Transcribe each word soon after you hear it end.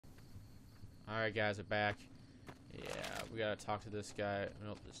Alright, guys, we're back. Yeah, we gotta talk to this guy.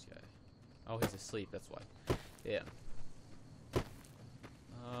 Nope, this guy. Oh, he's asleep, that's why. Yeah.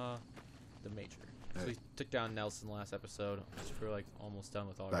 The Major. So we took down Nelson last episode, which we're like almost done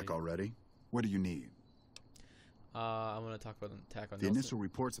with already. Back already? What do you need? I'm gonna talk about an attack on The Nelson. initial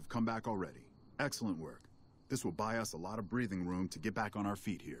reports have come back already. Excellent work. This will buy us a lot of breathing room to get back on our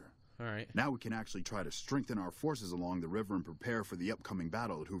feet here. Alright. Now we can actually try to strengthen our forces along the river and prepare for the upcoming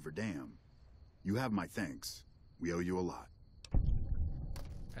battle at Hoover Dam. You have my thanks. We owe you a lot.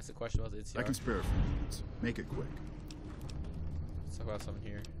 That's a question about the NCR. I can spare a few minutes. Make it quick. Let's talk about something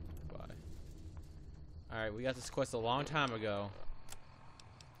here. Bye. Alright, we got this quest a long time ago.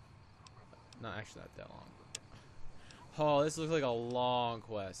 Not actually not that long. Oh, this looks like a long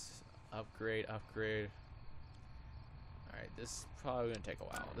quest. Upgrade, upgrade. Alright, this is probably gonna take a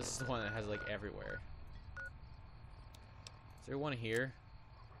while. This is the one that has like everywhere. Is there one here?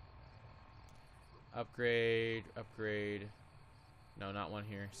 Upgrade, upgrade. No, not one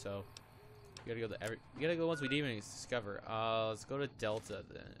here. So we gotta go to we gotta go ones we didn't even discover. Let's go to Delta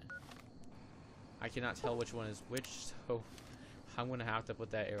then. I cannot tell which one is which, so I'm gonna have to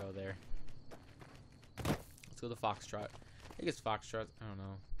put that arrow there. Let's go to Foxtrot. I think it's Foxtrot. I don't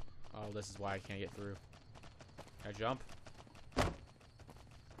know. Oh, this is why I can't get through. Can I jump?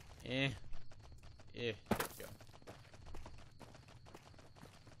 There we go.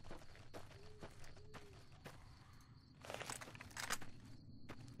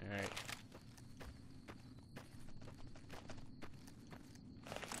 Alright.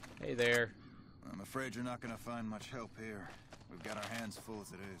 Hey there. I'm afraid you're not gonna find much help here. We've got our hands full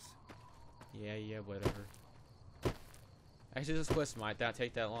as it is. Yeah, whatever. Actually, this quest might not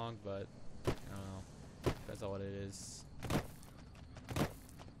take that long, but I don't know. That's all what it is.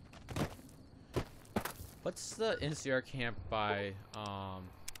 What's the NCR camp by,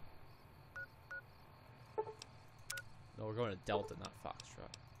 No, we're going to Delta, not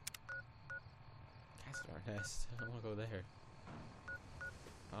Foxtrot. Castor Nest. I don't want to go there.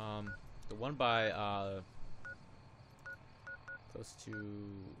 The one by, close to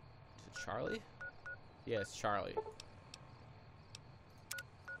Charlie? Yeah, it's Charlie.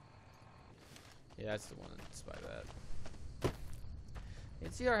 Yeah, that's the one that's by that.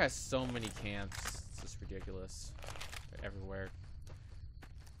 NCR has so many camps. It's just ridiculous. They're everywhere.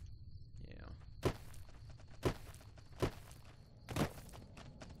 Yeah.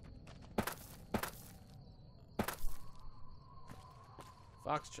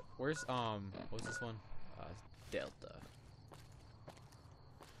 Where's, what was this one? Delta.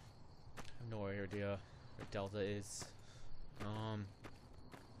 I have no idea where Delta is. Is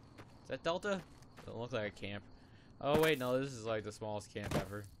that Delta? Doesn't look like a camp. Oh wait, no, this is like the smallest camp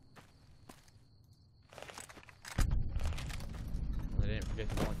ever. I didn't forget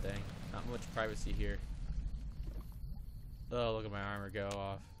the one thing. Not much privacy here. Oh, look at my armor go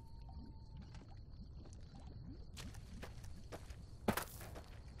off.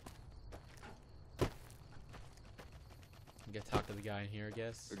 We gotta talk to the guy in here, I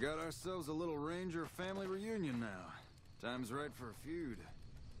guess. We got ourselves a little Ranger family reunion now. Time's right for a feud.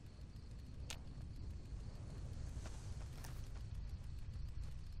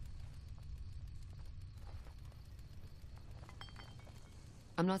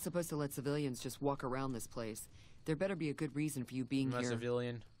 I'm not supposed to let civilians just walk around this place. There better be a good reason for you being I'm a here.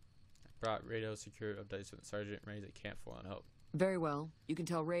 civilian. Brought radio secure updates with Sergeant Reyes at Camp Full on Hope. Very well. You can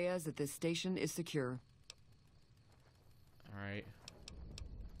tell Reyes that this station is secure. Alright.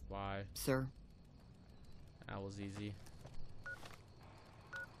 Why? Sir. That was easy.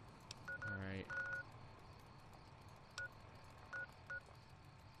 Alright.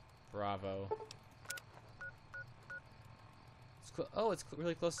 Bravo. Oh, it's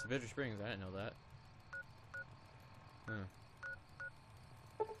really close to Bitter Springs. I didn't know that. Huh.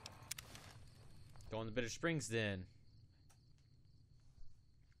 Going to Bitter Springs then.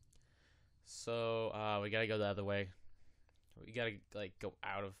 So, we gotta go the other way. We gotta, like, go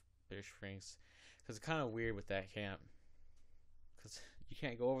out of Bitter Springs. Because it's kind of weird with that camp. Because you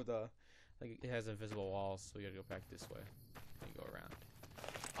can't go over the... Like, it has invisible walls, so we gotta go back this way. And go around.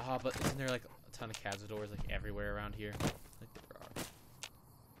 Ah, but isn't there, like, a ton of cazadors, like, everywhere around here? Like, there are.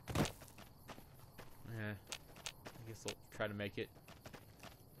 Yeah. I guess I'll try to make it.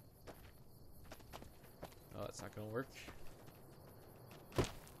 Oh, that's not gonna work.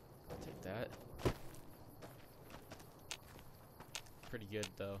 I'll take that. Pretty good,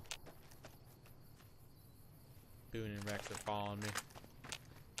 though. Boone and Rex are following me.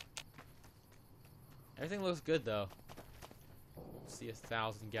 Everything looks good, though. See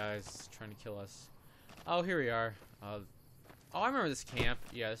 1,000 guys trying to kill us. Oh, here we are. Oh, I remember this camp.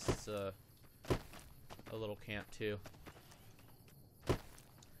 Yeah, this is a little camp too.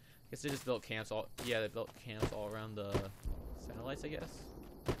 Guess they just built camps all. Yeah, they built camps all around the satellites, I guess.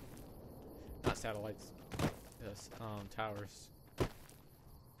 Not satellites. Yes, towers.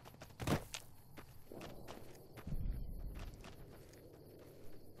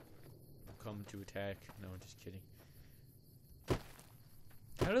 Come to attack. No, just kidding.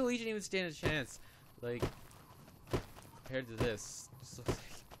 How did the Legion even stand a chance? Like, compared to this, just looks like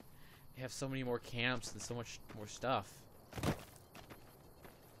they have so many more camps and so much more stuff.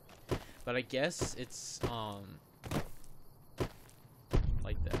 But I guess it's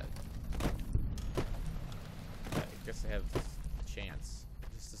like that. I guess they have a chance.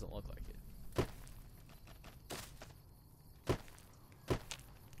 It just doesn't look like it.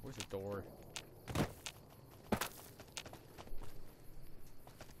 Where's the door?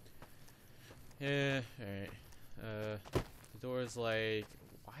 Yeah, alright. The door is like,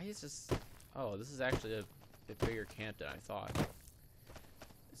 why is this? Oh, this is actually a bit bigger camp than I thought.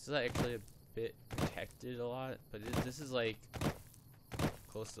 This is actually a bit protected a lot, but this is like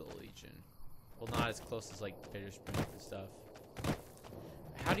close to the Legion. Well, not as close as like Bitter Springs and stuff.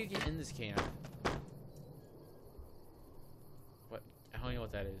 How do you get in this camp? What? I don't know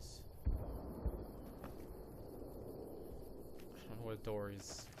what that is. I don't know what a door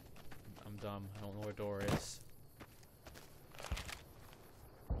is. I'm dumb. I don't know where door is.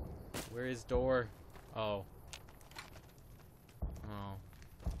 Where is door? Oh. Oh.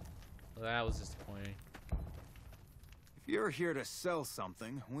 Well, that was disappointing. If you're here to sell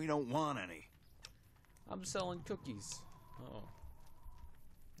something, we don't want any. I'm selling cookies. Uh oh.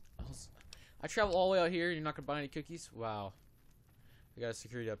 I travel all the way out here and you're not gonna buy any cookies? Wow. I got a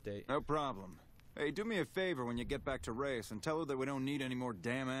security update. No problem. Hey, do me a favor when you get back to Reyes and tell her that we don't need any more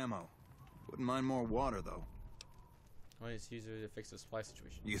damn ammo. Wouldn't mind more water, though. I just use it to fix the supply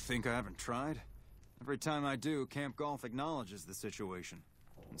situation. You think I haven't tried? Every time I do, Camp Golf acknowledges the situation.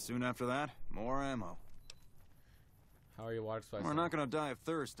 And soon after that, more ammo. How are your water supplies? We're not gonna die of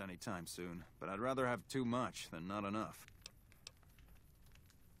thirst anytime soon, but I'd rather have too much than not enough.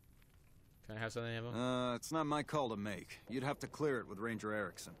 Can I have some ammo? It's not my call to make. You'd have to clear it with Ranger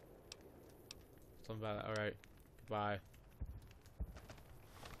Erickson. Something about it. Alright. Goodbye.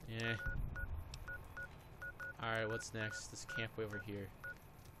 Yeah. Alright, what's next? This camp way over here.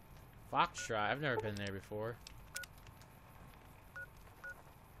 Foxtrot. I've never been there before.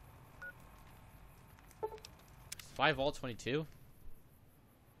 Spy Vault 22?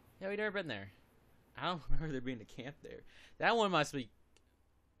 Yeah, we've never been there. I don't remember there being a camp there. That one must be...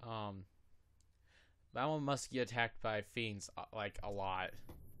 That one must get attacked by fiends, like, a lot.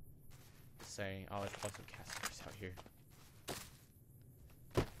 Just saying. Oh, there's lots of casters out here.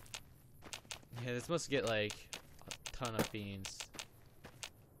 Yeah, this must get, like, a ton of fiends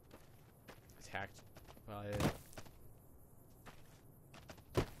attacked by it.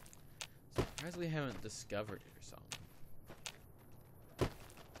 Surprised we haven't discovered it or something.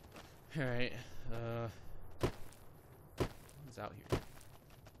 Alright, what's out here?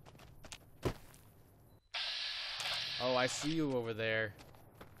 Oh, I see you over there.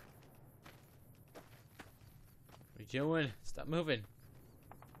 What are you doing? Stop moving.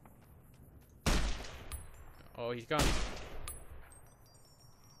 Oh, he's coming.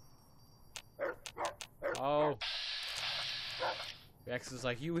 Oh. Rex is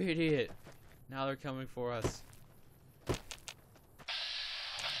like, you idiot. Now they're coming for us. Barking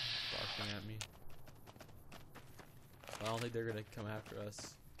at me. I don't think they're gonna come after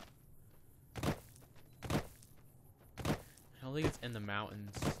us. I don't think it's in the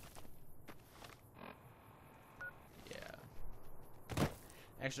mountains. Yeah.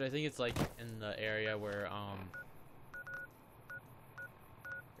 Actually, I think it's like in the area where I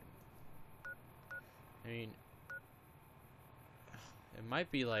mean, it might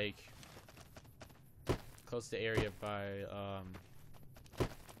be like close to the area by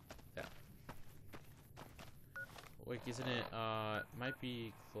yeah. Wait, isn't it? It might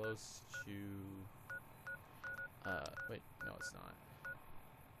be close to. Wait, no, it's not.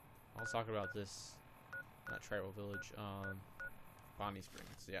 I was talking about this, not tribal village. Bonnie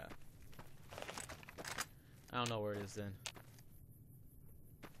Springs, yeah. I don't know where it is then.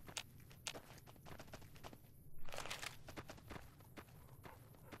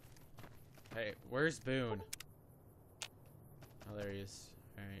 Hey, where's Boone? Oh, there he is.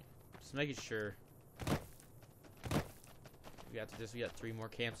 Alright. Just making sure. We got 3 more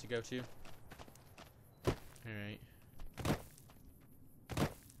camps to go to. Alright.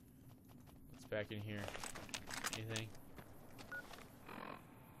 What's back in here? Anything?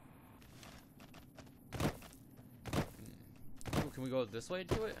 Ooh, can we go this way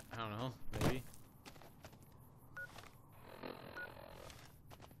to it? I don't know. Maybe.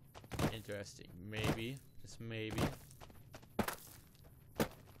 interesting. Maybe. Just maybe.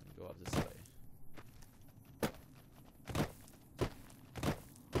 Go up this way.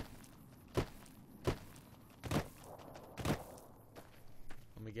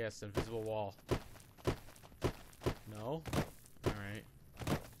 Let me guess. Invisible wall. No? Alright.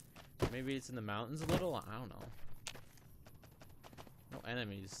 Maybe it's in the mountains a little? I don't know. No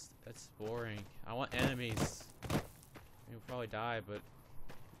enemies. That's boring. I want enemies. We'll probably die, but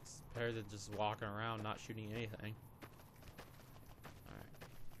it's better than just walking around not shooting anything.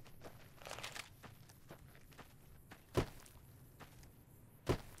 Alright.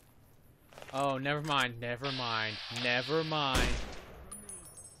 Oh, never mind. Never mind. Never mind.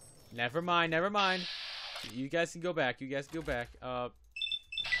 Never mind. Never mind. You guys can go back. You guys can go back.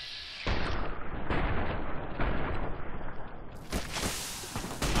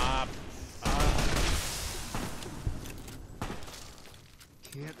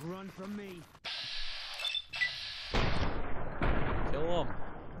 Can't run from me. Kill him.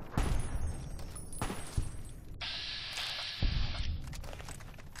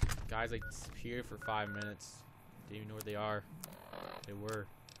 Guys like disappeared for 5 minutes. Didn't even know where they are. They were.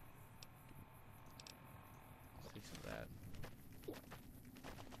 Take some of that.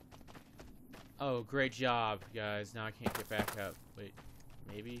 Oh, great job, guys. Now I can't get back up. Wait,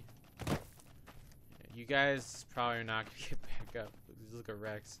 maybe? Yeah, you guys probably are not gonna get back up. Just look at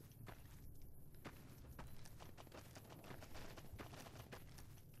Rex.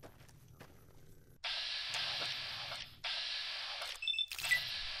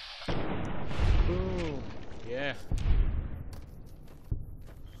 Boom. Yeah.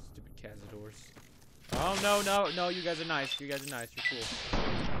 Stupid cazadors. Oh, no, no, no. You guys are nice. You guys are nice. You're cool.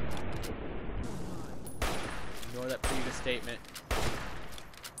 Ignore that previous statement.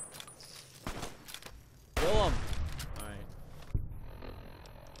 Kill him. Alright.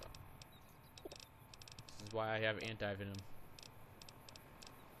 This is why I have anti-venom.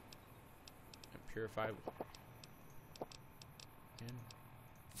 And purified. And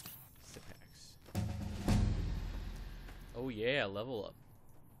Zipax. Oh yeah, level up.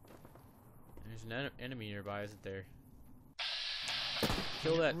 There's an enemy nearby, isn't there?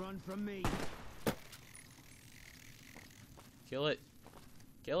 Kill that. Run from me. Kill it.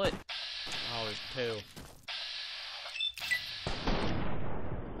 Kill it. Oh, there's two.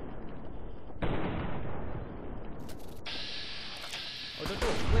 Oh, don't do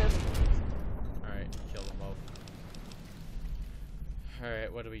it. Live. Alright, kill them both.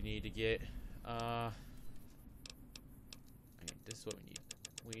 Alright, what do we need to get? Okay, this is what we need.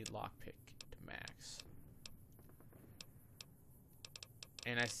 We need lockpick to max.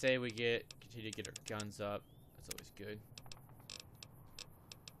 And I say we continue to get our guns up. That's always good.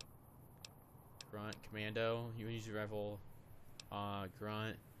 Grunt, commando, you use your rifle,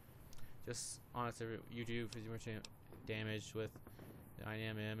 grunt. Just honestly, you do 50% damage with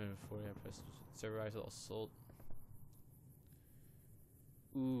 9mm and 40 survival assault.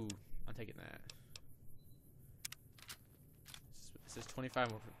 Ooh, I'm taking that. This is 25%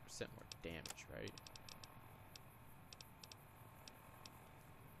 more damage, right?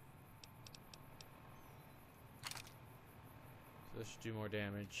 So this should do more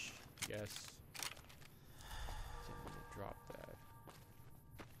damage, I guess. Drop that.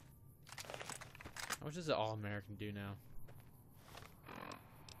 How much does the All-American do now?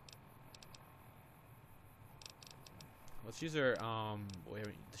 Let's use our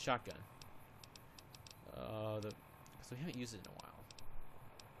the shotgun. So we haven't used it in a while.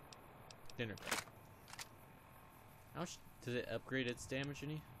 Dinner. How much did it upgrade its damage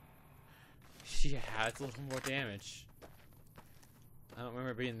any? Yeah, it's a little more damage. I don't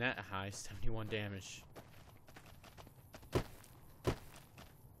remember being that high. 71 damage.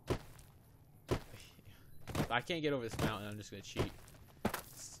 If I can't get over this mountain, I'm just gonna cheat.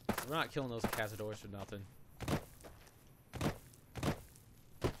 We're not killing those cazadors for nothing.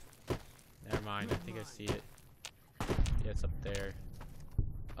 Never mind, I think I see it. Yeah, it's up there.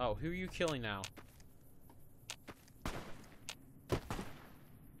 Oh, who are you killing now?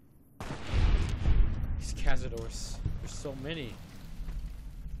 These cazadors. There's so many.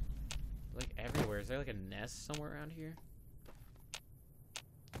 Like everywhere. Is there like a nest somewhere around here?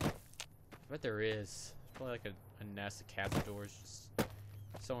 I bet there is. Probably like a nest of cazadors just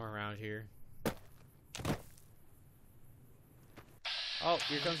somewhere around here. Oh,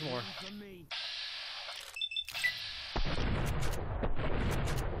 here comes more.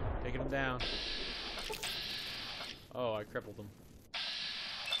 Taking him down. Oh, I crippled him.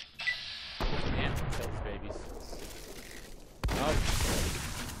 Damn, kill these babies. Oh.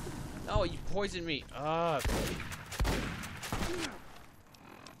 No, you poisoned me.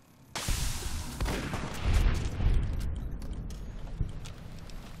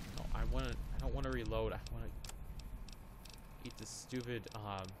 I wanna eat this stupid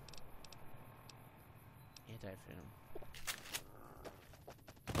anti-venom.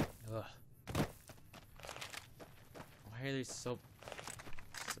 Ugh. Why are they so...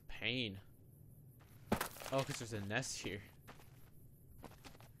 It's a pain. Oh, because there's a nest here.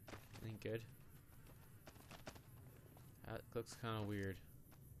 Ain't good. That looks kind of weird.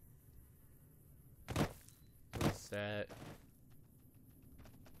 What is that?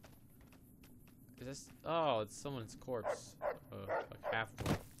 Is this... Oh, it's someone's corpse. Like half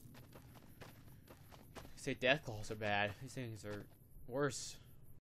one. They say death claws are bad. These things are worse.